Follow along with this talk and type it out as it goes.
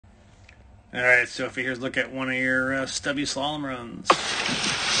All right, Sophie, here's a look at one of your stubby slalom runs.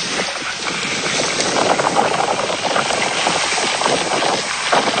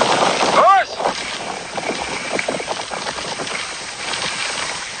 Horse!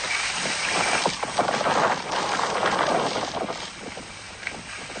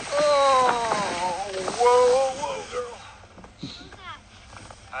 Oh, whoa, girl.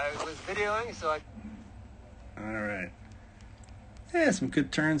 I was videoing, so All right. Yeah, some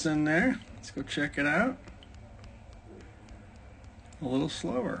good turns in there. Let's go check it out. A little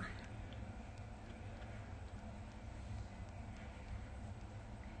slower.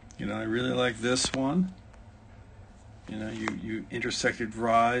 You know, I really like this one. You know, you intersected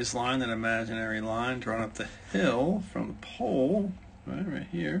rise line, that imaginary line drawn up the hill from the pole, right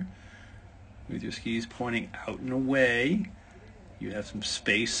here, with your skis pointing out and away. You have some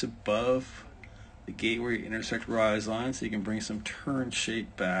space above the gate where you intersect rise lines, so you can bring some turn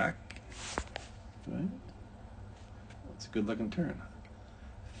shape back. Right? It's a good looking turn.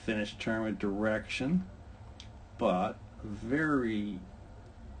 Finish turn with direction, but very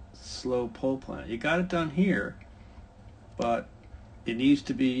slow pole plant. You got it done here, but it needs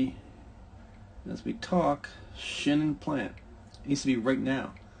to be, as we talk, shin and plant. It needs to be right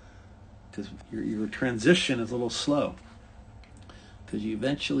now, because your transition is a little slow. Because you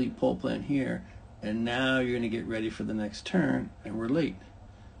eventually pole plant here, and now you're going to get ready for the next turn, and we're late,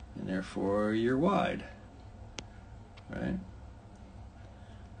 and therefore you're wide, right?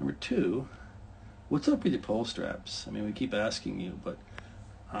 Number two, what's up with your pole straps? I mean, we keep asking you, but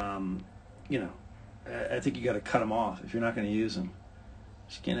you know, I think you got to cut them off if you're not going to use them.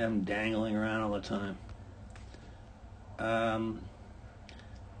 You can't have them dangling around all the time. I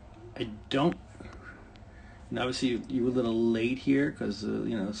don't. And obviously, you were a little late here because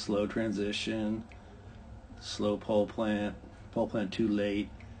you know, slow transition, slow pole plant too late,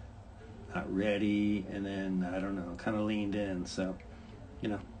 not ready, and then I don't know, kind of leaned in. So, you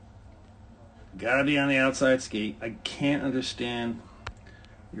know, gotta be on the outside skate. I can't understand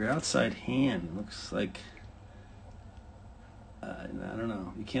your outside hand. It looks like I don't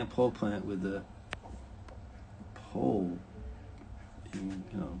know. You can't pole plant with the pole, you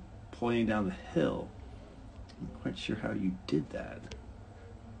know, pointing down the hill. I'm not quite sure how you did that.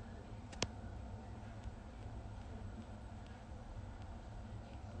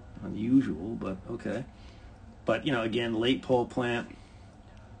 Unusual, but okay. But, you know, again, late pole plant.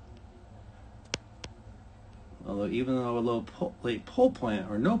 Although, even though a late pole plant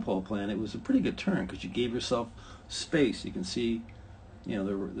or no pole plant, it was a pretty good turn because you gave yourself space. You can see, you know,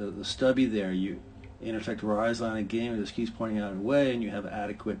 the stubby there. You intersect rise line again, it just keeps pointing out and away, and you have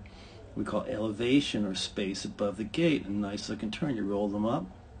adequate, we call elevation or space above the gate. A nice looking turn. You roll them up,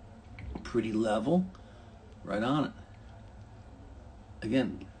 pretty level, right on it.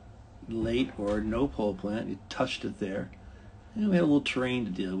 Again, late or no pole plant, you touched it there. And we had a little terrain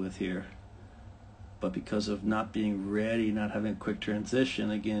to deal with here. But because of not being ready, not having a quick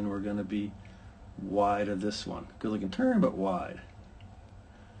transition, again, we're going to be wide of this one. Good looking turn, but wide.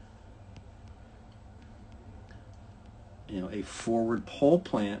 You know, a forward pole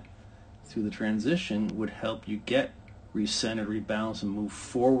plant through the transition would help you get recentered, rebalanced, and move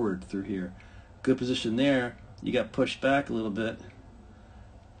forward through here. Good position there. You got pushed back a little bit.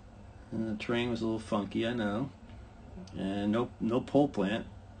 And the terrain was a little funky, I know. And no pole plant.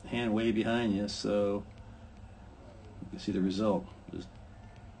 Hand way behind you, so you can see the result. Just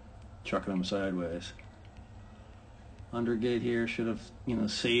chucking them sideways. Undergate here should have, you know,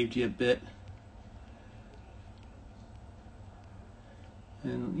 saved you a bit.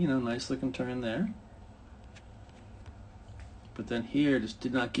 And, you know, nice looking turn there. But then here, just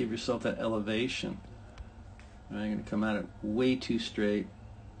did not give yourself that elevation. Right, you're going to come at it way too straight.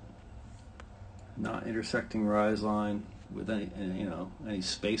 Not intersecting rise line with any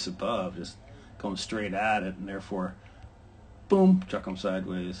space above, just going straight at it, and therefore, boom, chuck them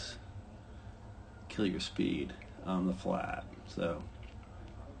sideways, kill your speed on the flat. So,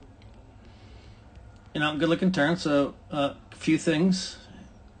 you know, good looking turn. So, a few things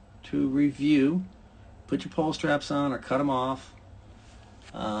to review: put your pole straps on or cut them off.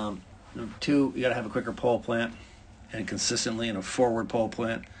 Number two, you got to have a quicker pole plant, and consistently in a forward pole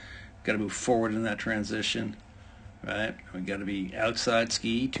plant. Got to move forward in that transition. Right? We got to be outside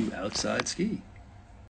ski to outside ski.